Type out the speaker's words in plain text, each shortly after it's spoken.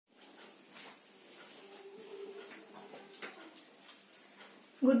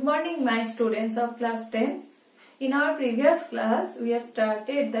Good morning, my students of class 10. In our previous class, we have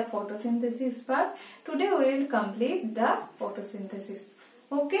started the photosynthesis part. Today we will complete the photosynthesis.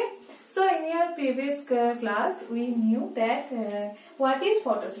 Okay. So in your previous class, we knew that what is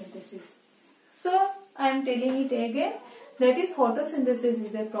photosynthesis. So I am telling it again. That is, photosynthesis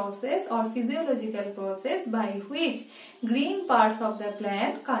is a process or physiological process by which green parts of the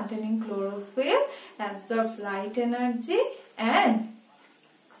plant containing chlorophyll absorbs light energy and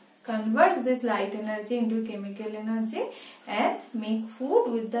converts this light energy into chemical energy and make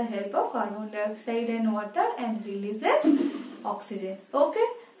food with the help of carbon dioxide and water and releases oxygen. Okay,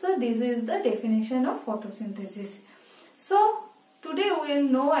 so this is the definition of photosynthesis. So today we will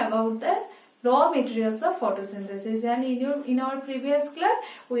know about the raw materials of photosynthesis, and in our previous class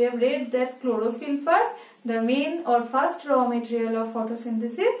we have read that chlorophyll part, the main or first raw material of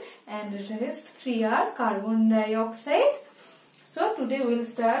photosynthesis, and the rest three are carbon dioxide. So today we will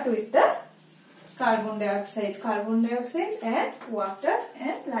start with the carbon dioxide and water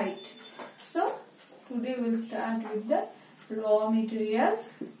and light. So today we will start with the raw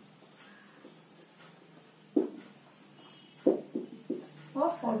materials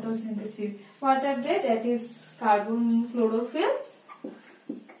of photosynthesis. What are they? That is carbon chlorophyll.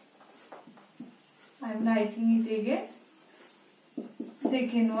 I am writing it again.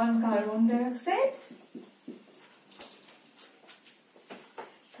 Second one, carbon dioxide.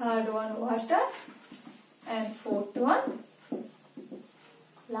 Third one, water. And fourth one,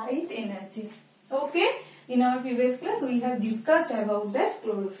 light energy. Okay. In our previous class we have discussed about the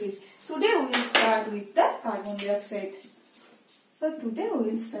chlorophyll. Today we will start with the carbon dioxide. So today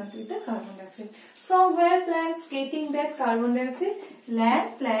we will start with the carbon dioxide. From where plants getting that carbon dioxide?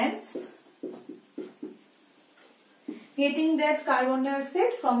 Land plants getting that carbon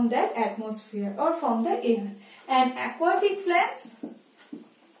dioxide from that atmosphere or from the air. And aquatic plants,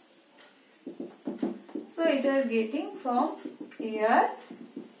 so it is getting from air.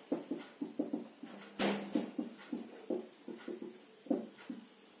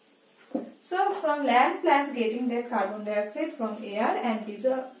 So from land plants getting that carbon dioxide from air, and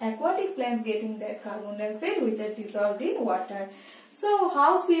aquatic plants getting that carbon dioxide which are dissolved in water. So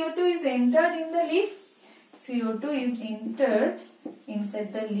how CO2 is entered in the leaf? CO2 is entered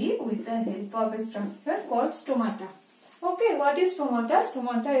inside the leaf with the help of a structure called stomata. Okay, what is stomata?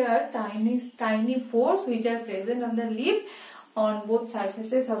 Stomata are tiny pores which are present on the leaf on both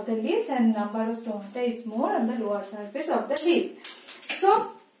surfaces of the leaves, and number of stomata is more on the lower surface of the leaf.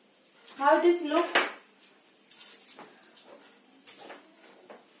 So how does it look?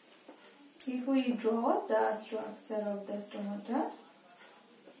 If we draw the structure of the stomata,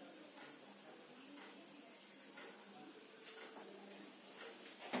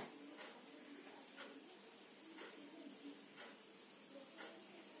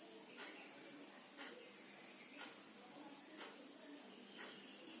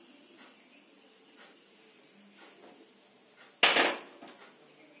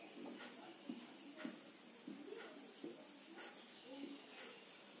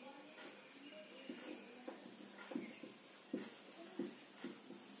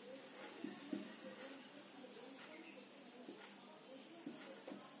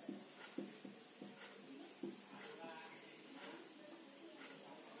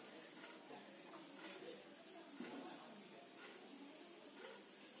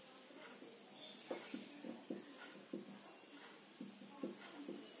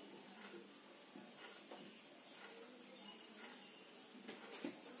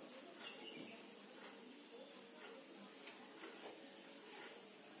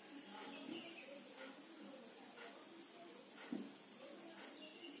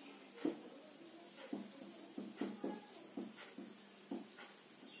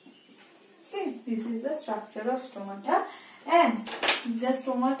 this is the structure of stomata, and the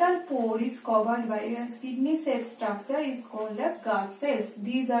stomatal pore is covered by a kidney-shaped structure is called as guard cells.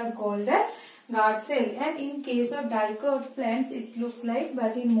 These are called as guard cells, and in case of dicot plants it looks like,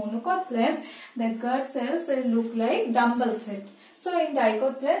 but in monocot plants the guard cells look like dumbbell shaped. So in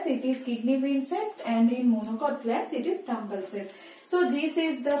dicot plants it is kidney bean shaped, and in monocot plants it is dumbbell shaped. So this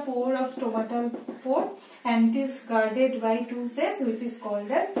is the pore of stomatal pore, and it is guarded by two cells which is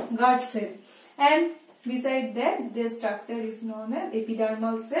called as guard cell. And beside that, the structure is known as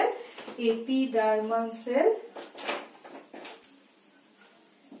epidermal cell. Epidermal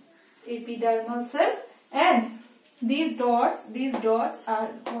cell, and these dots are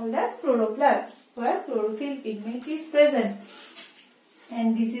called as chloroplast, where chlorophyll pigment is present.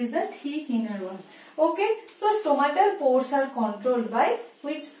 And this is the thick inner one. Okay, so stomatal pores are controlled by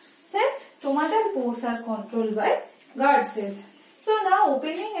which cell? Stomatal pores are controlled by guard cells. So now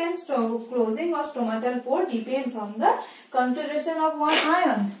opening and closing of stomatal pore depends on the concentration of one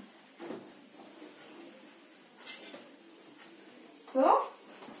ion. So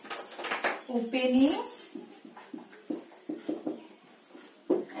opening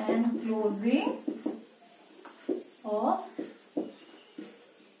and closing of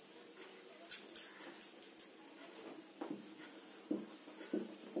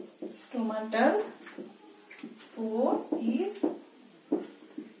stomatal pore is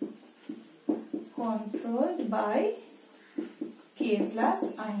controlled by K plus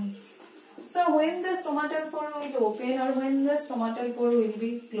ions. So when the stomatal pore will open or when the stomatal pore will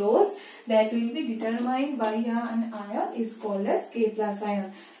be closed, that will be determined by an ion is called as K plus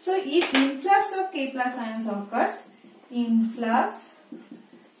ion. So if influx of K plus ions occurs, influx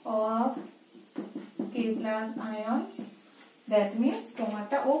of K plus ions, that means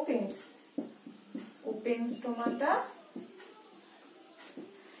stomata open. Open stomata.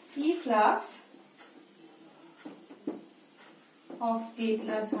 Efflux of K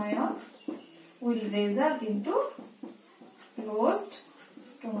plus ion will result into closed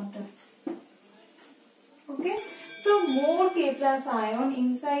stomata. Okay. So more K plus ion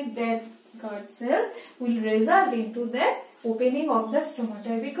inside that guard cell will result into that opening of the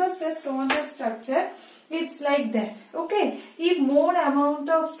stomata, because the stomatal structure it's like that. Okay. If more amount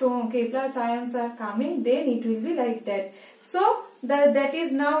of K plus ions are coming, then it will be like that. So that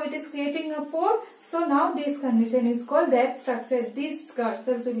is now it is creating a pore. So now this condition is called that structure. These guard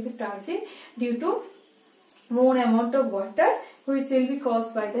cells will be turgid due to more amount of water which will be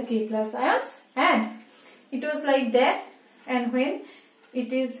caused by the K plus ions, and it was like that, and when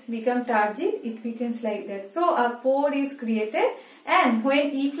it is become turgid, it becomes like that. So a pore is created, and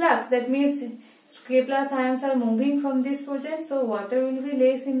when efflux, that means K plus ions are moving from this region, so water will be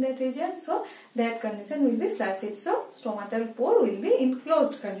less in that region, so that condition will be flaccid. So stomatal pore will be in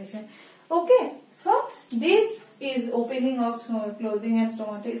closed condition. Okay, so this is opening of closing and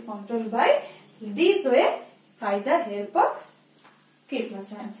stomata is controlled by this way, by the help of K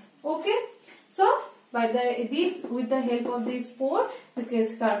plus ions. Okay, so by with the help of this pore,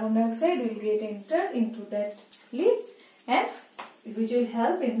 the carbon dioxide will get entered into that leaves, and which will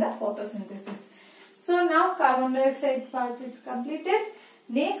help in the photosynthesis. So now carbon dioxide part is completed.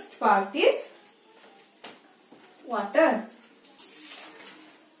 Next part is water.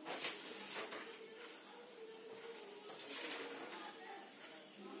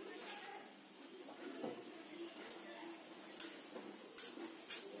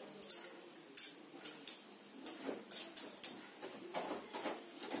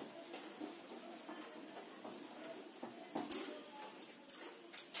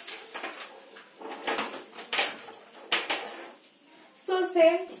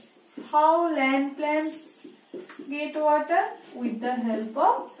 Say how land plants get water with the help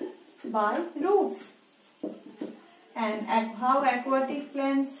of bulb roots, and how aquatic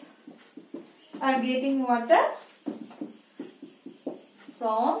plants are getting water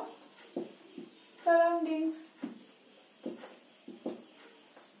from surroundings.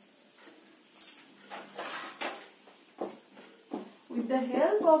 With the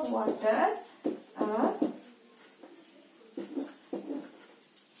help of water,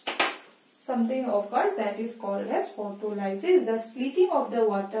 something occurs that is called as photolysis, the splitting of the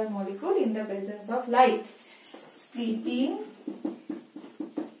water molecule in the presence of light. Splitting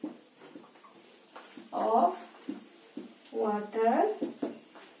of water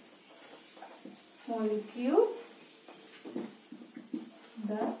molecule in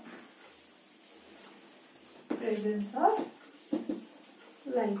the presence of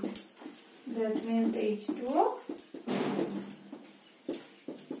light. That means H2O.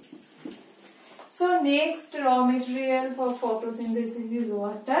 So next raw material for photosynthesis is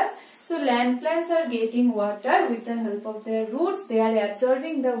water. So land plants are getting water with the help of their roots. They are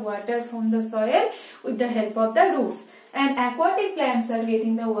absorbing the water from the soil with the help of the roots. And aquatic plants are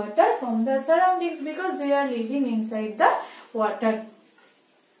getting the water from the surroundings because they are living inside the water.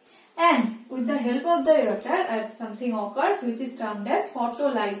 And with the help of the water, something occurs which is termed as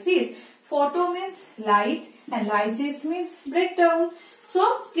photolysis. Photo means light and lysis means breakdown.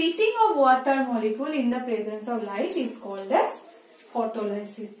 So, splitting of water molecule in the presence of light is called as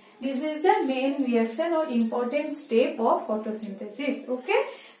photolysis. This is the main reaction or important step of photosynthesis. Okay,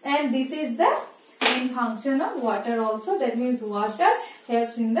 and this is the main function of water also. That means water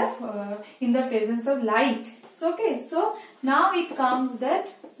helps in the presence of light. So, okay, so now it comes that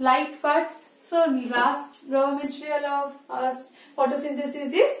light part. So, last raw material of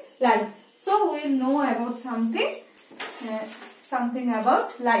photosynthesis is light. So, we will know about something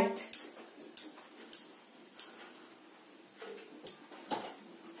about light.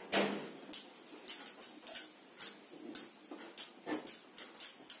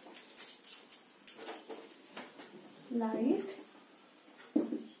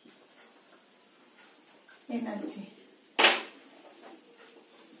 energy.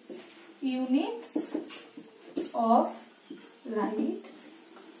 Units of light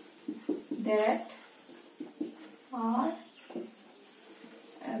that are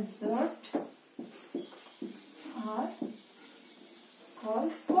absorbed are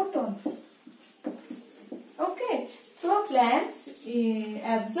called photon. Okay, so plants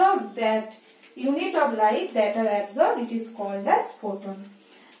absorb that unit of light that are absorbed, it is called as photon.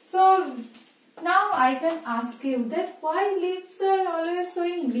 So now I can ask you that why leaves are always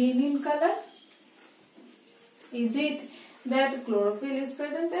showing green in color? Is it that chlorophyll is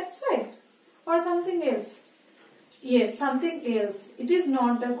present, that's why? Or something else? Yes, something else. It is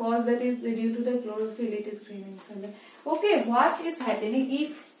not the cause that is due to the chlorophyll, it is green in color. Okay, what is happening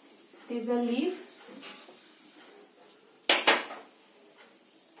if it is a leaf?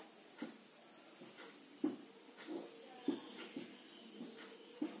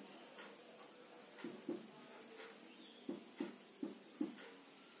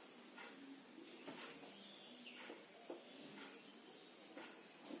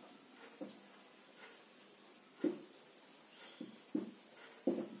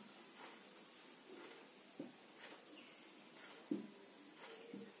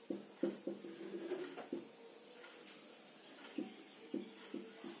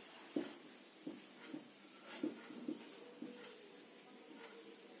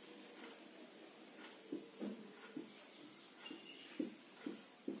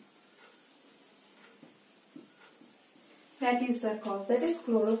 That is the cause. That is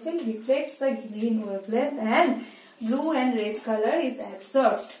chlorophyll reflects the green wavelength and blue and red color is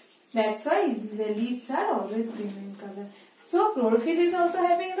absorbed. That's why the leaves are always green in color. So chlorophyll is also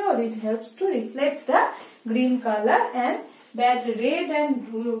having role. It helps to reflect the green color and that red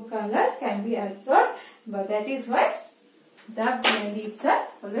and blue color can be absorbed. But that is why the leaves are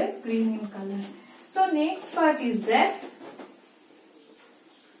always green in color. So next part is that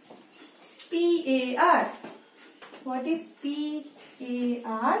PAR. What is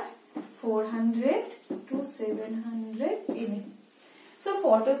PAR? 400 to 700 nm. So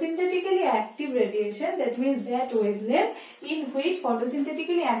photosynthetically active radiation, that means that wavelength in which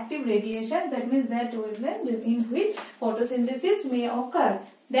photosynthetically active radiation, that means that wavelength in which photosynthesis may occur.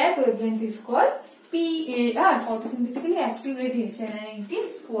 That wavelength is called PAR, photosynthetically active radiation, and it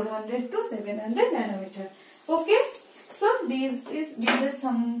is 400 to 700 nanometer. Okay, so this is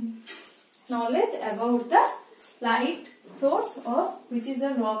some knowledge about the light source or which is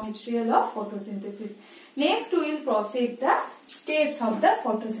a raw material of photosynthesis. Next we will proceed the steps of the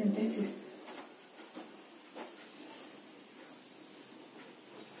photosynthesis.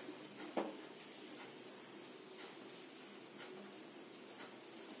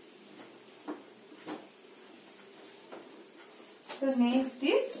 So next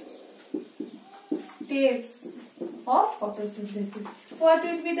is steps of photosynthesis. What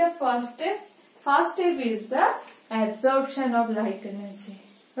will be the first step? First step is the absorption of light energy.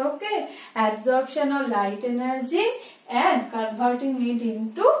 Okay, absorption of light energy and converting it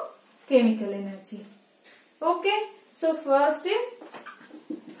into chemical energy. Okay, so first is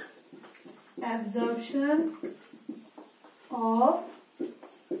absorption of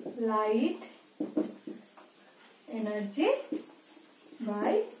light energy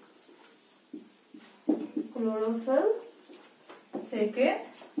by chlorophyll. Second,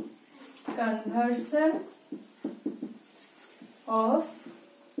 conversion of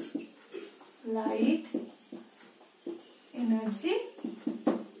light energy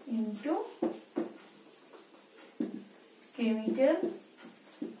into chemical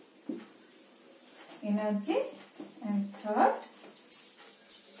energy, and third,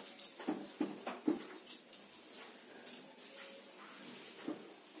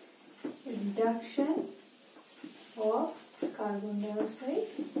 reduction of carbon dioxide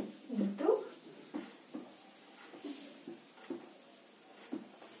into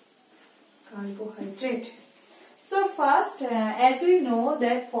carbohydrate. So first, as we know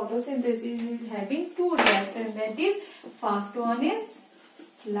that photosynthesis is having two reactions, that is, first one is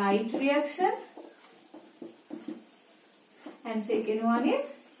light reaction and second one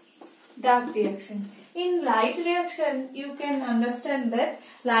is dark reaction. In light reaction, you can understand that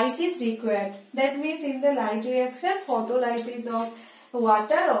light is required. That means in the light reaction, photolysis of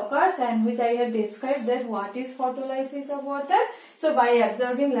water occurs, and which I have described that what is photolysis of water. So by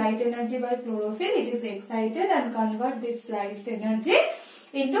absorbing light energy by chlorophyll, it is excited and convert this light energy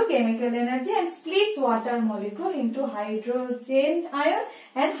into chemical energy and splits water molecule into hydrogen ion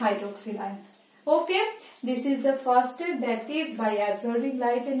and hydroxyl ion. Okay, this is the first step, that is by absorbing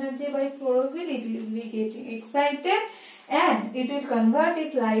light energy by chlorophyll, it will be getting excited and it will convert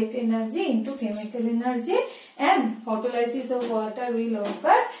its light energy into chemical energy, and photolysis of water will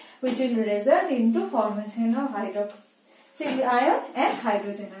occur, which will result into formation of hydroxyl ion and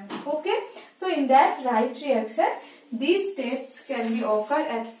hydrogen ion. Okay, so in that right reaction, these steps can be occurred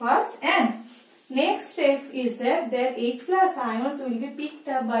at first, and next step is that H plus ions will be picked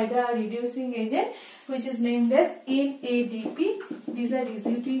up by the reducing agent, which is named as NADP. It is a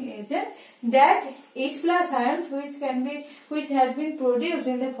reducing agent. That H plus ions which has been produced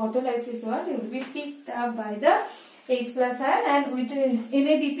in the photolysis work will be picked up by the H plus ion, and with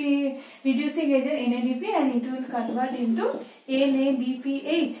NADP reducing agent NADP, and it will convert into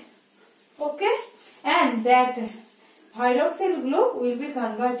NADPH. Okay, and that hydroxyl group will be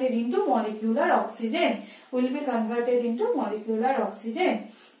converted into molecular oxygen.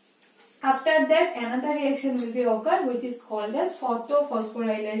 After that, another reaction will be occurred, which is called as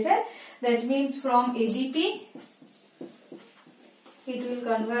photophosphorylation. That means from ADP, it will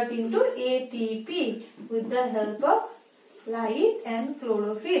convert into ATP with the help of light and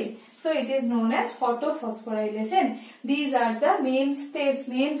chlorophyll. So it is known as photophosphorylation. These are the main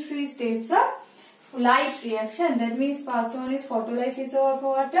three steps of light reaction. That means first one is photolysis of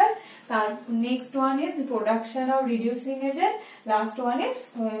water, next one is production of reducing agent, third one is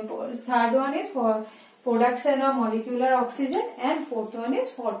for production of molecular oxygen, and fourth one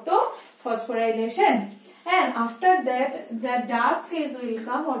is photophosphorylation. And after that, the dark phase will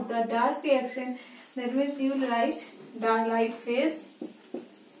come, or the dark reaction. That means you will write dark light phase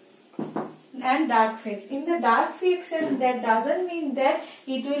and dark phase. In the dark reaction, that doesn't mean that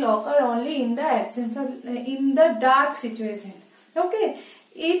it will occur only in the absence of in the dark situation. Okay,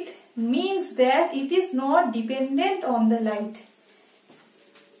 it means that it is not dependent on the light.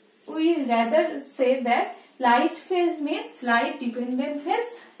 We rather say that light phase means light dependent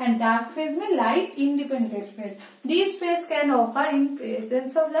phase, and dark phase means light independent phase. These phases can occur in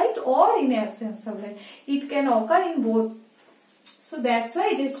presence of light or in absence of light. It can occur in both. So that's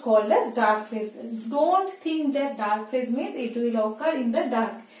why it is called as dark phase. Don't think that dark phase means it will occur in the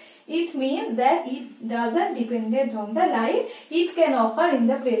dark. It means that it doesn't depend on the light. It can occur in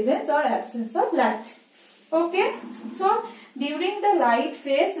the presence or absence of light. Okay. So during the light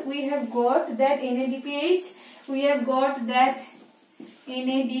phase, we have got that NADPH. We have got that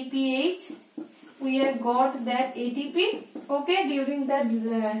NADPH. We have got that ATP. Okay. During the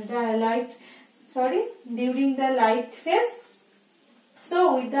light phase.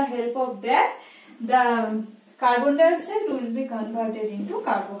 So with the help of that, the carbon dioxide will be converted into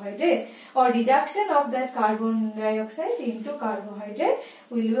carbohydrate, or reduction of that carbon dioxide into carbohydrate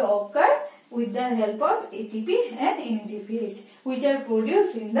will occur with the help of ATP and NADPH, which are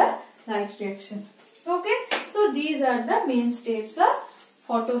produced in the light reaction. Okay, so these are the main steps of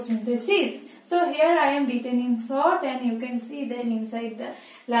photosynthesis. So here I am written in short, and you can see that inside the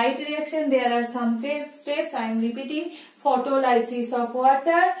light reaction there are some steps. I am repeating: photolysis of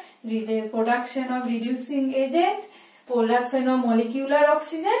water, production of reducing agent, production of molecular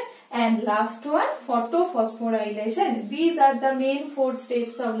oxygen, and last one, photophosphorylation. These are the main 4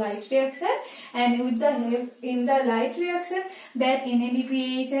 steps of light reaction, and with the help in the light reaction, that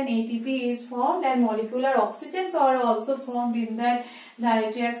NADPH and ATP is formed, and molecular oxygens are also formed in that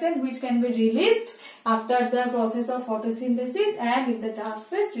light reaction, which can be released after the process of photosynthesis, and in the dark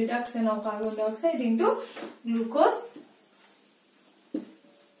phase, reduction of carbon dioxide into glucose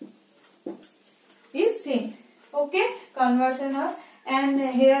is seen. Okay, conversion of, and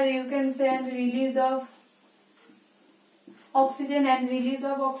here you can say release of oxygen and release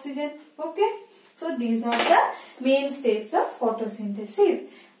of oxygen. Okay, so these are the main steps of photosynthesis.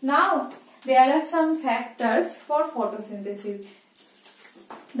 Now there are some factors for photosynthesis.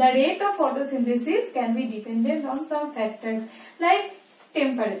 The rate of photosynthesis can be dependent on some factors like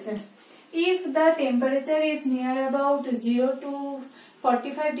temperature. If the temperature is near about 0 to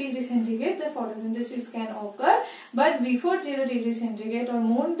 45 degrees centigrade, the photosynthesis can occur, but before 0 degrees centigrade or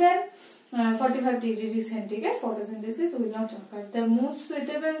more than 45 degrees centigrade, photosynthesis will not occur. The most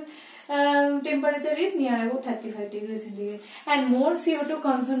suitable temperature is near about 35 degrees centigrade, and more CO2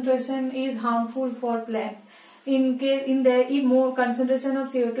 concentration is harmful for plants. If more concentration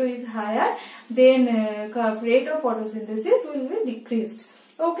of CO2 is higher, then rate of photosynthesis will be decreased.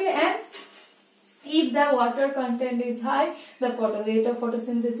 Okay, and if the water content is high, the rate of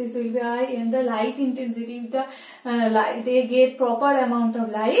photosynthesis will be high, and the light intensity, if they get proper amount of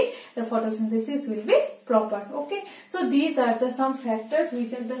light, the photosynthesis will be proper. Okay, so these are the some factors.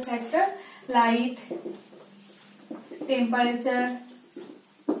 Which are the factors? Light, temperature,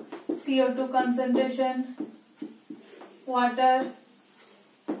 CO2 concentration, water,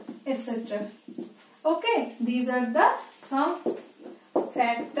 etc. Okay, these are the some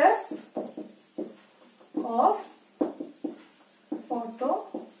factors of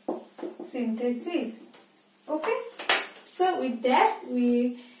photosynthesis. Okay. So with that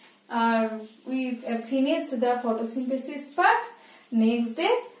we finished the photosynthesis part. Next day,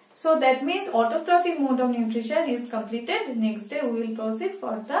 so that means autotrophic mode of nutrition is completed. Next day we will proceed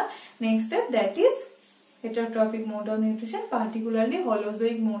for the next step, that is heterotrophic mode of nutrition, particularly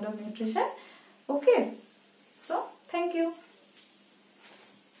holozoic mode of nutrition. Okay. So thank you.